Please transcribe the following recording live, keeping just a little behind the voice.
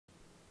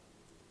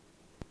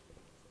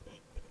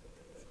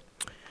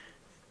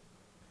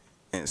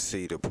And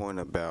see, the point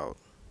about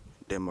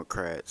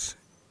Democrats,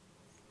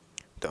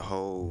 the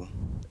whole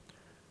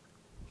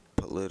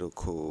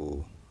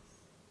political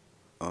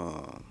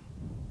um,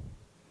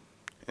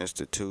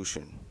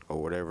 institution,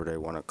 or whatever they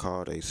want to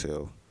call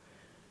themselves,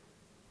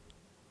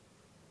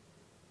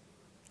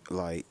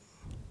 like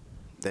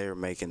they're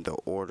making the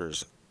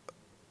orders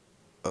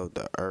of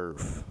the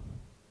earth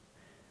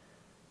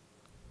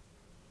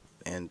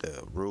and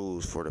the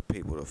rules for the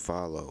people to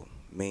follow,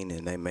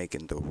 meaning they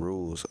making the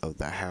rules of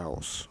the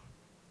house.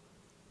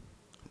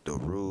 The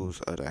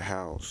rules of the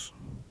house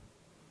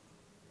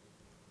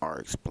are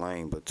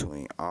explained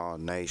between all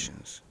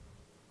nations,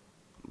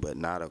 but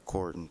not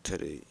according to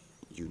the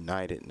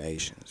United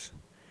Nations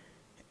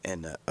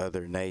and the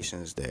other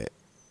nations that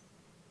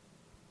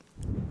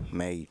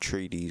made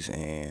treaties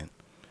and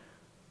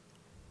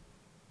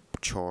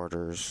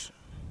charters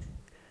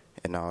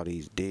and all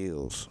these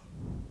deals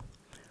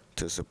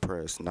to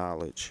suppress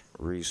knowledge,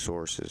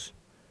 resources,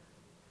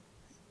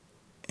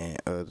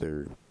 and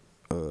other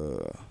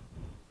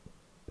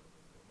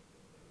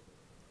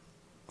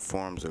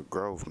forms of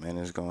growth. Man,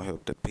 it's gonna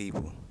help the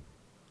people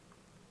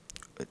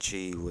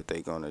achieve what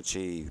they gonna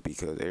achieve,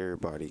 because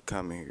everybody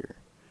coming here,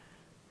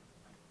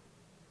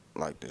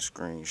 like the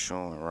screen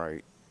showing,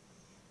 right?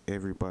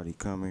 Everybody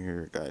coming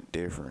here got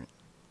different,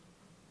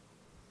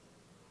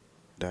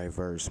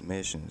 diverse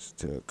missions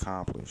to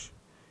accomplish,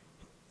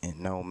 and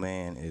no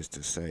man is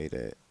to say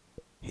that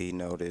he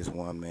know this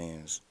one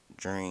man's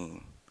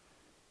dream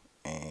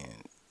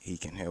and he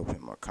can help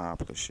him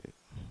accomplish it.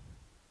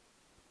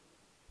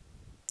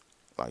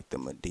 Like the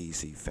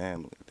Medici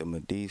family. The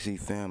Medici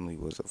family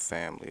was a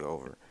family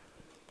over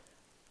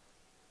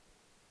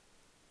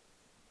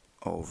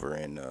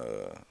in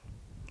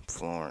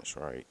Florence,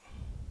 right?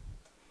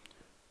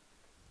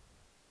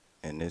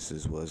 And this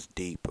is what's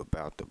deep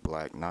about the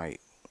Black Knight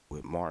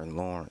with Martin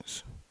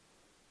Lawrence.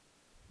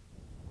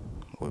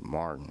 With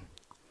Martin,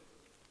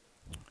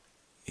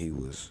 it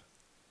was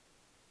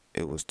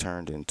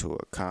turned into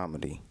a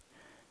comedy,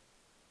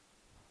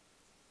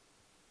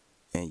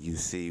 and you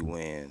see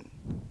when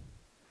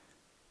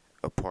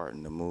a part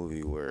in the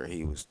movie where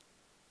he was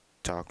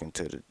talking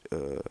to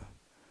the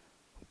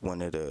one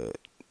of the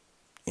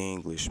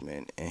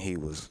Englishmen, and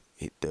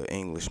the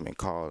Englishman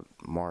called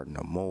Martin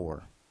a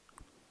Moor.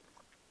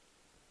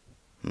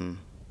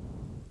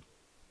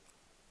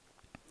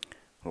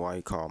 Why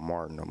he called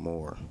Martin a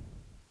Moor?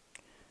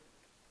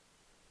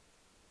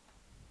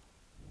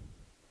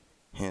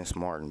 Hence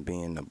Martin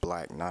being the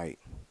Black Knight,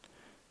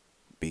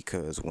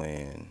 because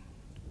when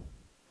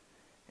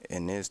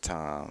in this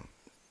time,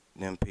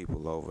 them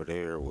people over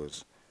there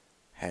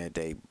had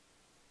they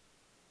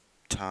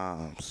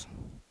times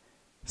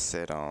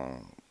set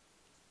on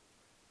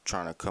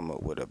trying to come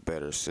up with a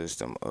better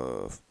system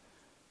of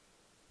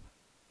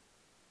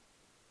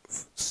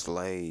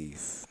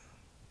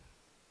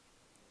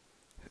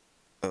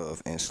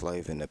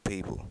enslaving the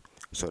people.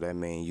 So that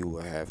means you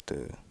would have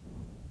to,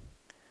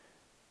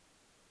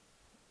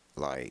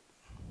 like,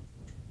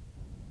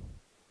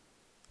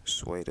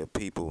 sway the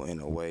people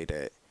in a way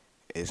that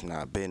it's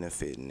not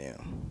benefiting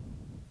them.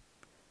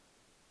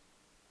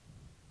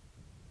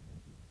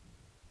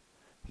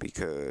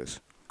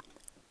 Because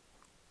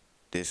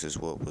this is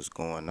what was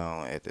going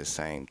on at the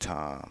same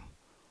time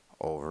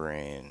over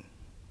in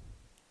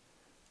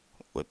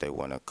what they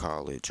want to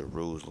call it,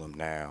 Jerusalem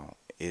now,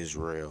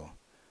 Israel,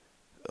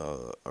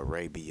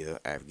 Arabia,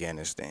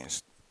 Afghanistan,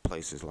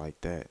 places like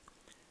that.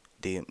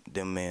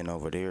 Them men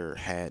over there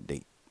had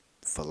the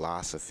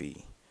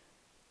philosophy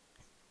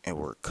and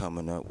were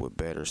coming up with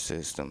better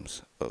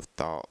systems of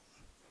thought,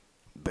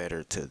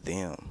 better to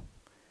them,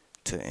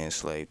 to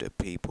enslave the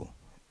people.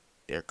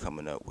 They're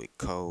coming up with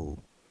code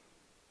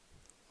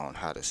on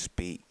how to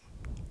speak,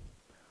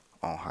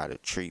 on how to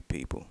treat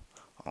people,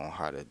 on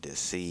how to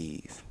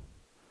deceive,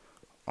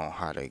 on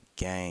how to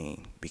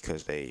gain,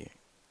 because they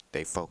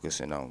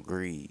focusing on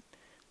greed,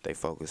 they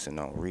focusing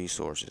on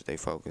resources, they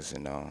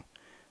focusing on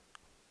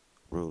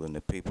ruling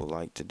the people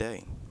like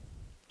today.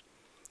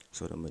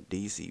 So the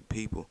Medici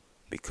people,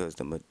 because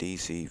the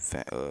Medici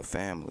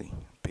family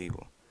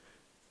people,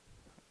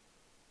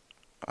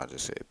 I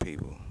just said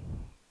people,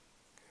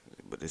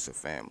 but it's a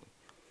family.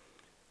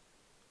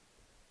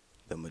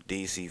 The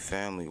Medici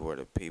family were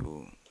the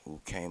people who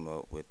came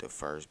up with the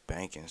first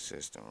banking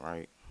system,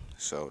 right?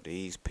 So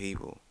these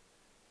people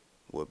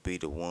would be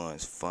the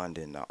ones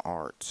funding the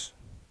arts.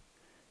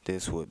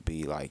 This would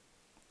be like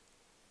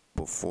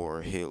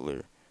before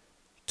Hitler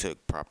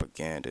took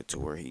propaganda to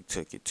where he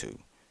took it to.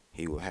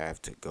 He would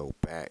have to go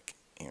back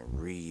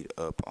and read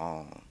up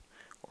on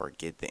or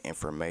get the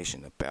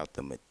information about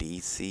the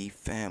Medici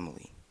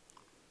family.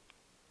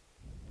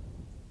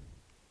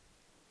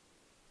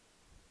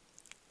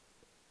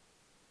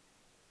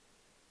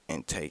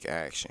 And take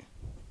action.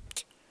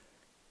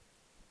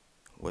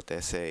 What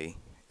that say?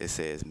 It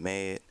says,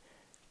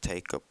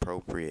 take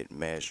appropriate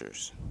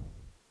measures.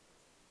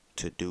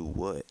 To do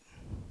what?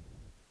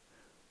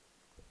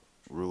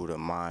 Rule the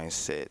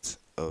mindsets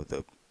of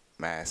the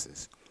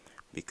masses.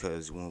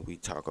 Because when we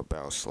talk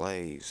about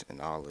slaves and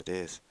all of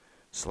this,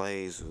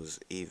 Slaves was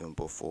even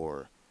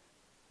before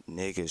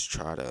niggas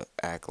try to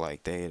act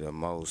like they the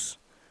most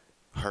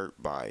hurt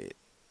by it.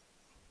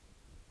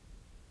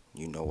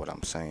 You know what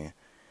I'm saying?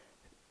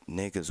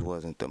 Niggas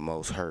wasn't the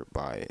most hurt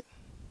by it.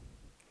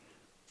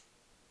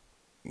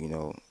 You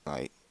know,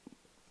 like,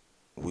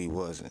 we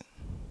wasn't.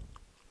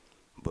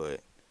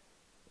 But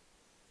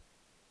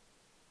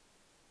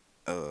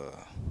uh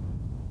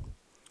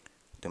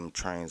them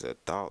trains of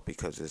thought,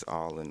 because it's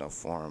all in the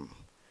form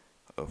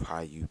of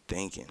how you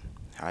thinking.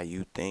 How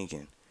you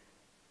thinking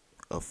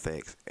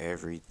affects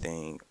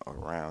everything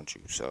around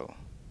you. So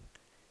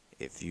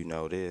if you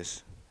know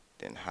this,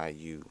 then how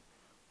you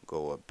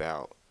go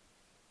about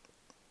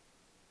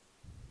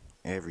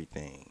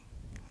everything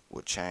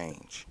will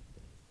change,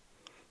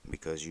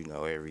 because you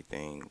know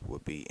everything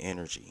will be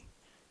energy.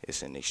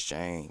 It's an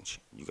exchange.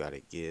 You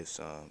gotta give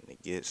some to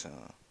get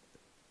some.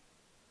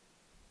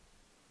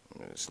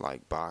 It's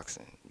like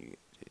boxing.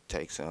 It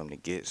takes some to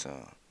get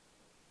some.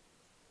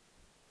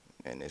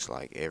 And it's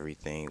like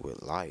everything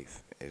with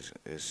life.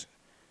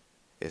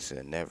 It's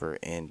a never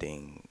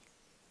ending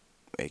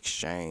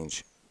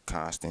exchange,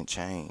 constant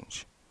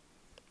change.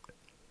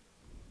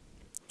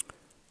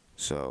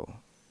 So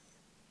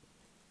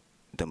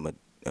the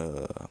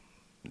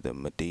the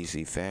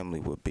Medici family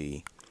would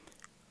be,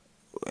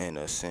 in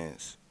a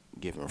sense,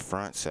 giving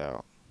fronts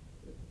out.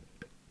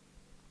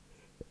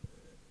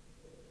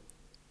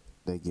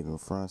 They giving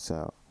fronts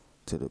out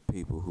to the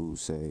people who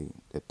say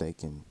that they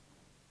can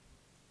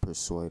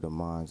persuade the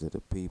minds of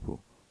the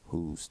people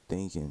who's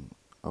thinking,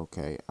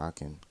 okay, I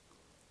can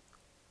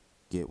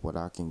get what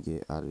I can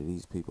get out of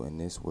these people, and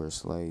this where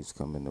slaves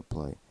come into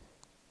play.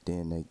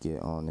 Then they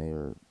get on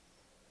their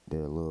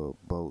little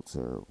boats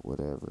or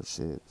whatever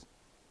ships,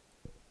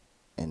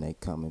 and they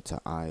come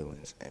into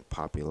islands and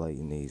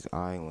populating these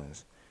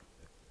islands,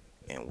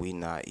 and we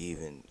not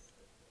even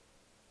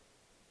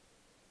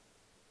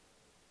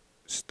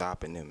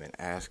stopping them and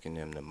asking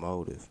them the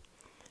motive.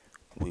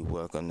 We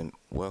welcoming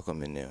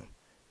them.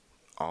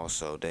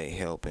 Also, they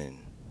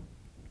helping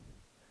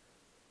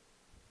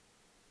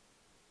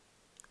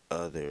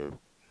other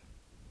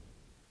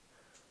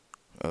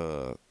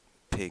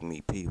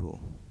pygmy people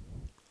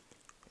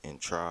and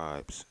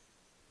tribes,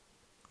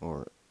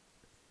 or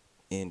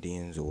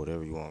Indians, or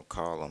whatever you want to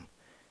call them,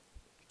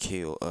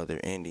 kill other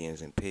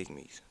Indians and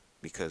pygmies,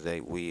 because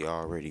we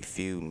already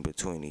feuding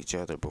between each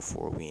other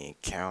before we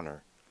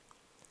encounter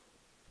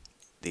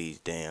these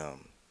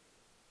damn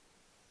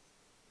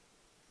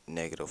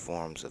negative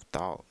forms of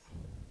thought.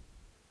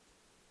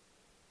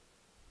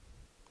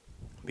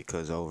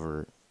 Because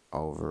over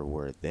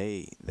where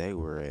they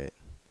were at,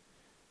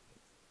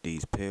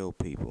 these pale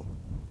people,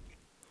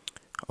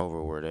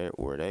 over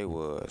where they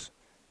was,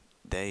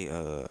 they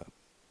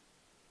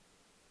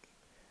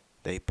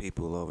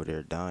people over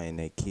there dying.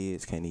 They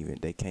kids can't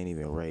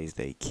even raise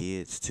their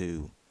kids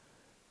to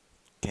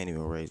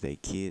a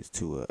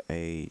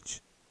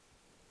age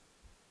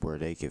where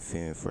they can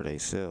fend for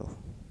themselves.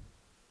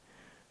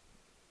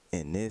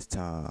 In this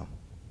time,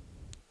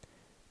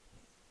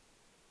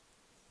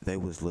 they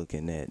was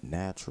looking at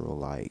natural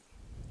like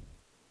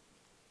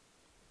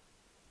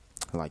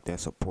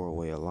that's a poor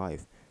way of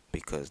life,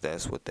 because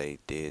that's what they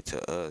did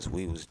to us.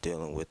 We was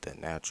dealing with the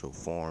natural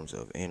forms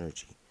of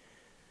energy.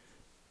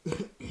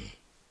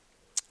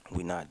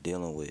 We not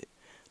dealing with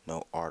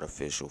no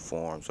artificial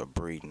forms or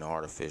breeding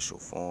artificial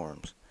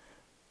forms,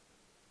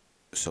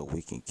 so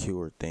we can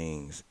cure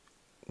things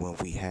when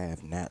we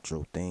have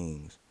natural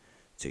things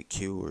to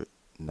cure it,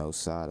 no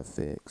side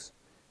effects,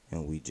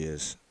 and we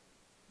just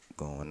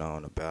going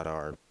on about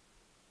our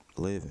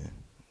living,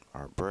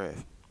 our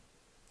breath.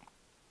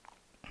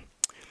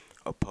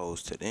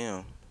 Opposed to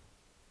them,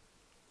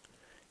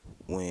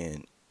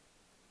 when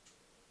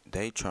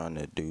they trying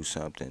to do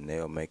something,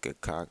 they'll make a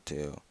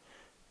cocktail,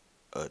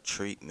 a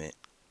treatment,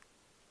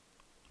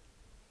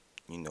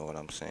 you know what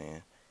I'm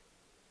saying,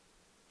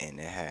 and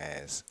it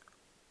has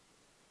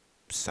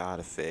side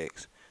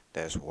effects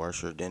that's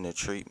worse than the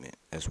treatment,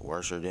 that's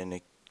worse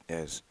than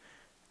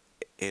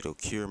it'll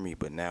cure me,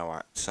 but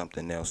now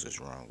something else is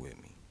wrong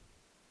with me.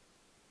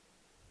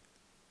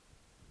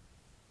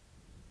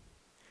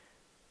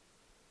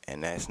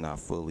 And that's not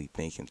fully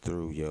thinking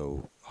through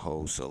your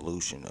whole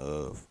solution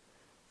of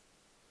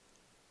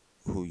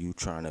who you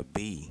trying to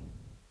be.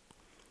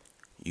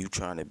 You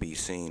trying to be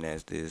seen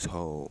as this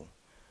whole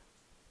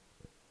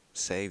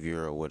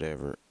savior or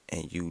whatever,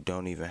 and you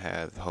don't even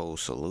have whole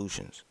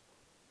solutions.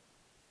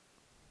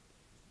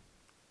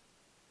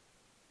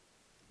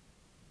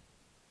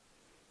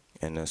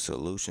 And the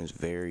solutions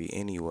vary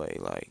anyway,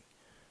 like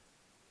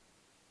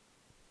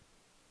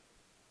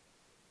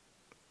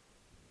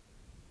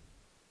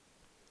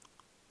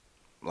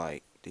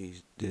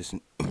this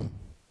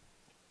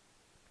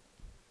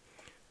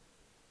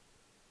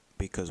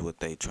because what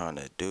they trying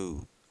to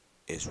do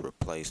is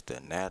replace the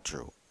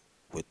natural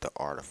with the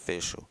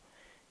artificial.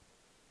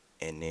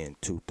 And in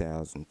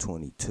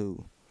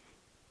 2022,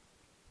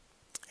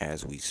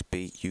 as we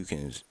speak, you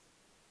can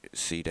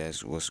see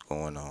that's what's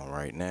going on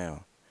right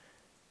now.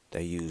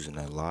 They using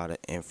a lot of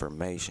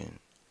information,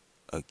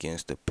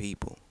 against the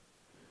people.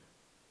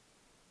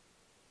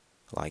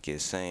 Like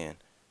it's saying,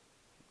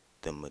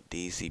 the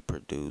Medici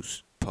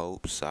produce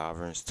popes,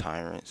 sovereigns,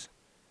 tyrants.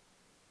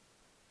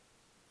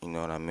 You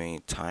know what I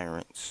mean?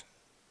 Tyrants.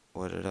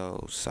 What are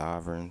those?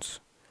 Sovereigns.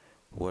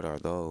 What are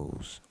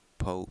those?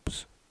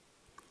 Popes.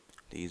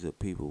 These are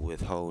people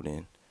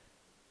withholding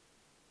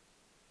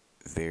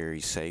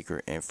very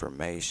sacred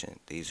information.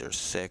 These are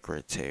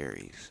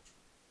secretaries.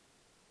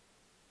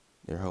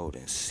 They're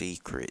holding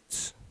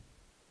secrets.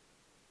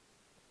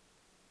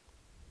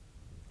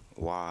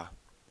 Why?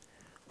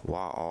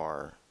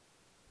 Why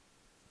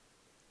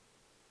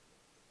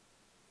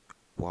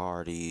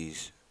are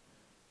these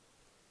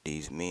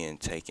men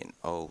taking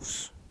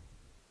oaths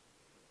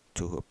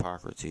to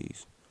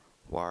Hippocrates?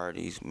 Why are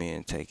these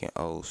men taking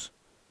oaths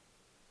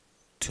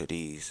to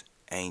these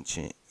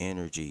ancient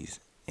energies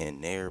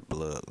in their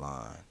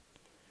bloodline?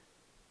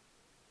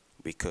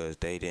 Because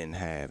they didn't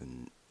have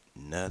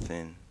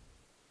nothing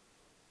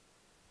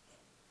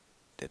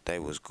that they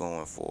was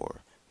going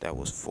for that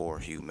was for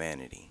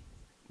humanity.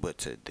 But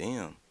to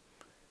them,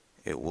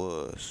 it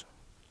was,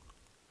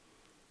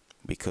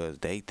 because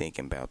they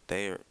thinking about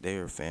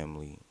their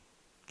family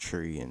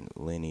tree and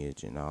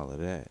lineage and all of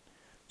that.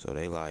 So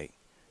they like,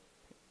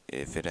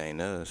 if it ain't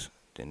us,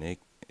 then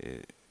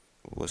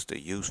what's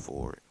the use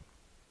for it?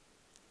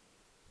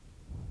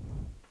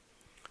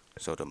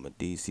 So the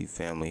Medici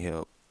family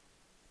helped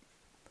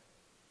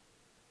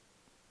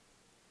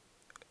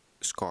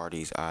scar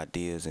these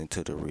ideas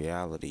into the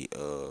reality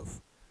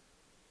of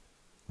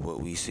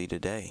what we see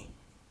today.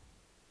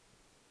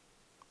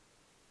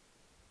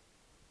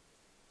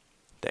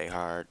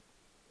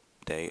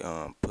 They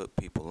put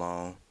people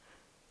on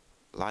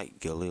like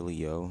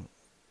Galileo,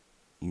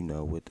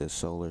 with the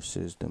solar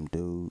system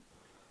dude,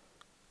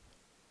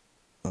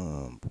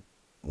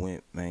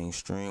 went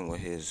mainstream with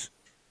his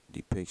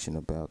depiction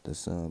about the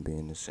sun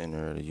being the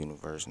center of the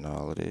universe and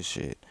all of this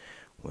shit,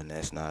 when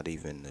that's not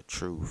even the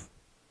truth.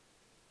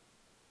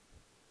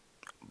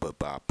 But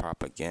by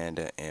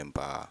propaganda and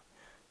by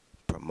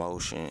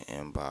promotion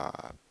and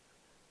by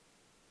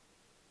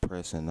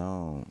pressing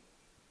on,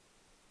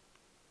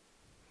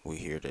 we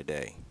here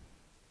today.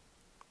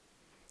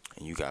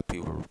 And you got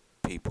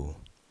people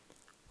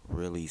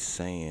really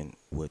saying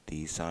what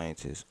these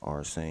scientists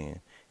are saying,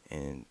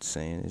 and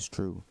saying it's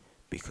true,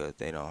 because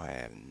they don't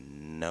have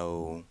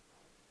no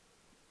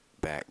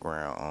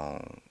background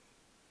on,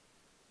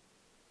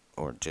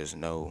 or just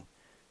no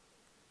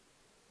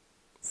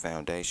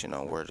foundation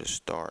on where to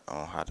start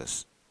on how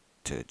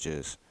to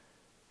just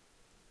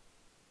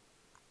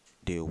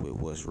deal with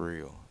what's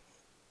real,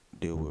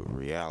 deal with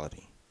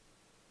reality.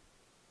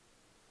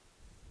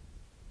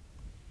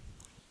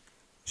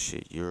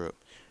 Shit, Europe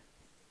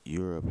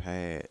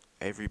had,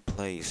 every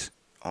place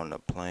on the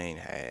plane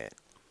had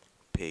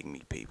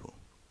pygmy people.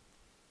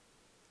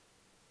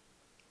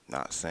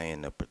 Not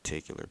saying the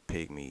particular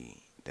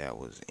pygmy that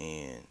was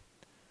in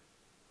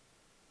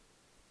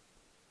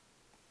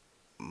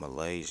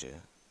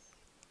Malaysia,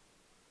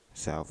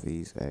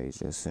 Southeast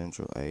Asia,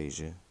 Central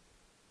Asia,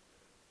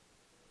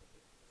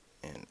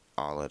 and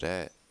all of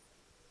that.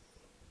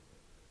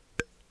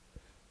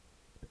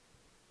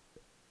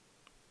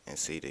 And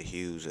see the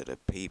hues of the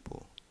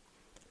people.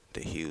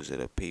 The hues of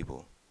the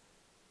people.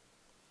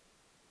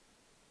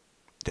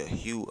 The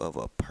hue of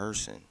a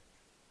person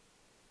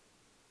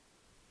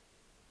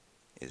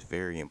is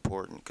very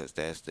important, because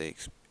that's the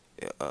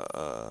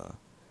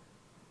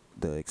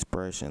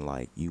expression.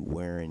 Like, you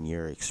wearing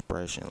your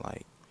expression,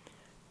 like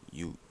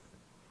you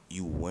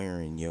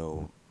wearing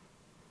your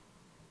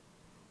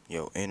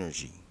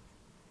energy.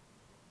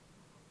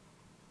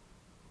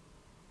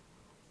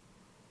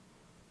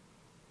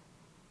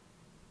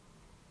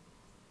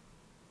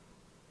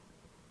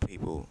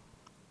 People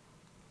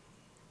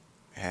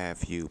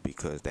have hue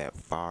because that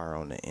fire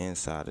on the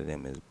inside of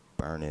them is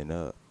burning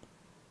up.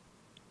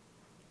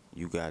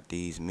 You got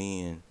these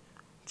men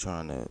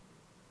trying to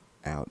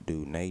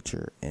outdo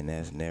nature, and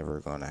that's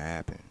never gonna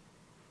happen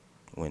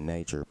when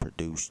nature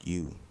produced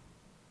you.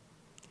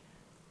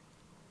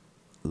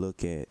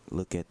 Look at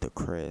the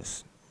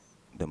crest,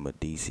 the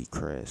Medici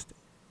crest.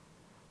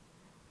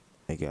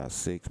 It got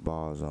 6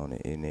 balls on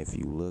it, and if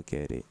you look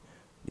at it,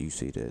 you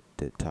see the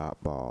top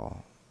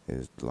ball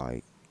is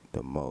like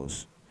the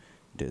most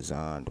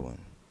designed one,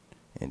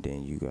 and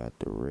then you got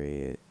the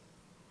red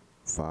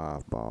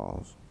 5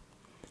 balls.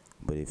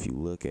 But if you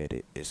look at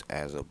it, it's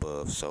as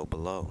above, so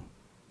below.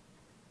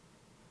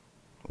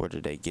 Where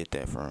did they get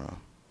that from?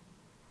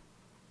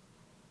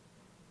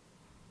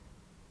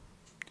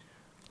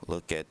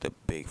 Look at the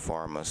big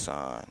pharma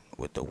sign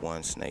with the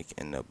one snake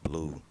and the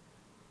blue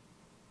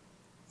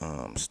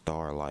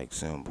star-like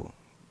symbol.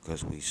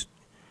 Because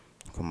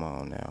come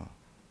on now.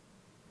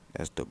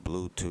 That's the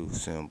Bluetooth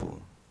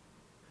symbol.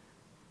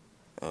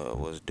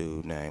 What's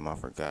dude's name? I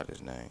forgot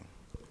his name.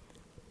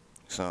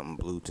 Something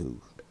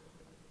Bluetooth.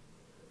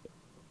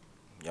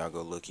 Y'all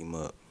go look him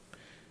up.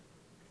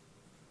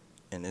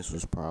 And this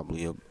was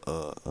probably a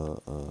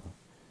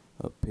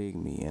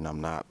pygmy, and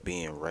I'm not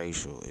being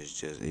racial. It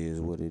just is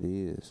what it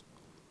is.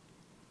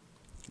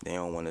 They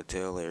don't want to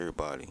tell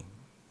everybody.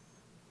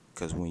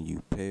 Because when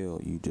you pale,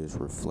 you just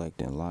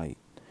reflecting light.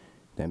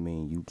 That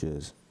means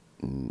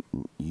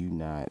you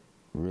not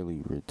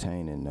really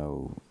retaining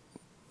no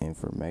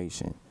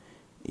information,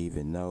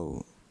 even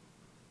though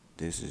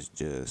this is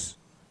just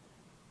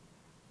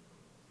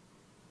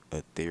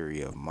a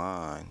theory of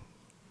mine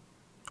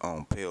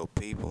on pale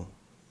people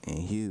and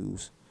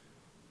hues.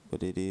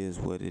 But it is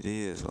what it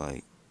is.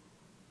 Like,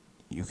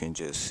 you can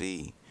just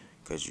see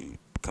because you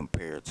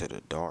compare it to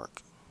the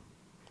dark.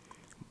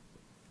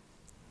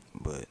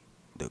 But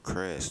the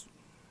crest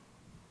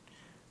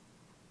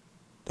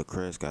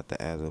got the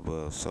as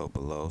above, so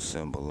below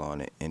symbol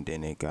on it, and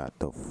then it got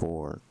the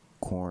four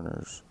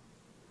corners.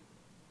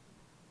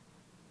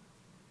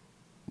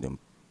 Them,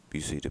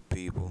 you see the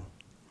people,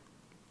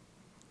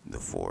 the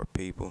four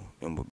people, them would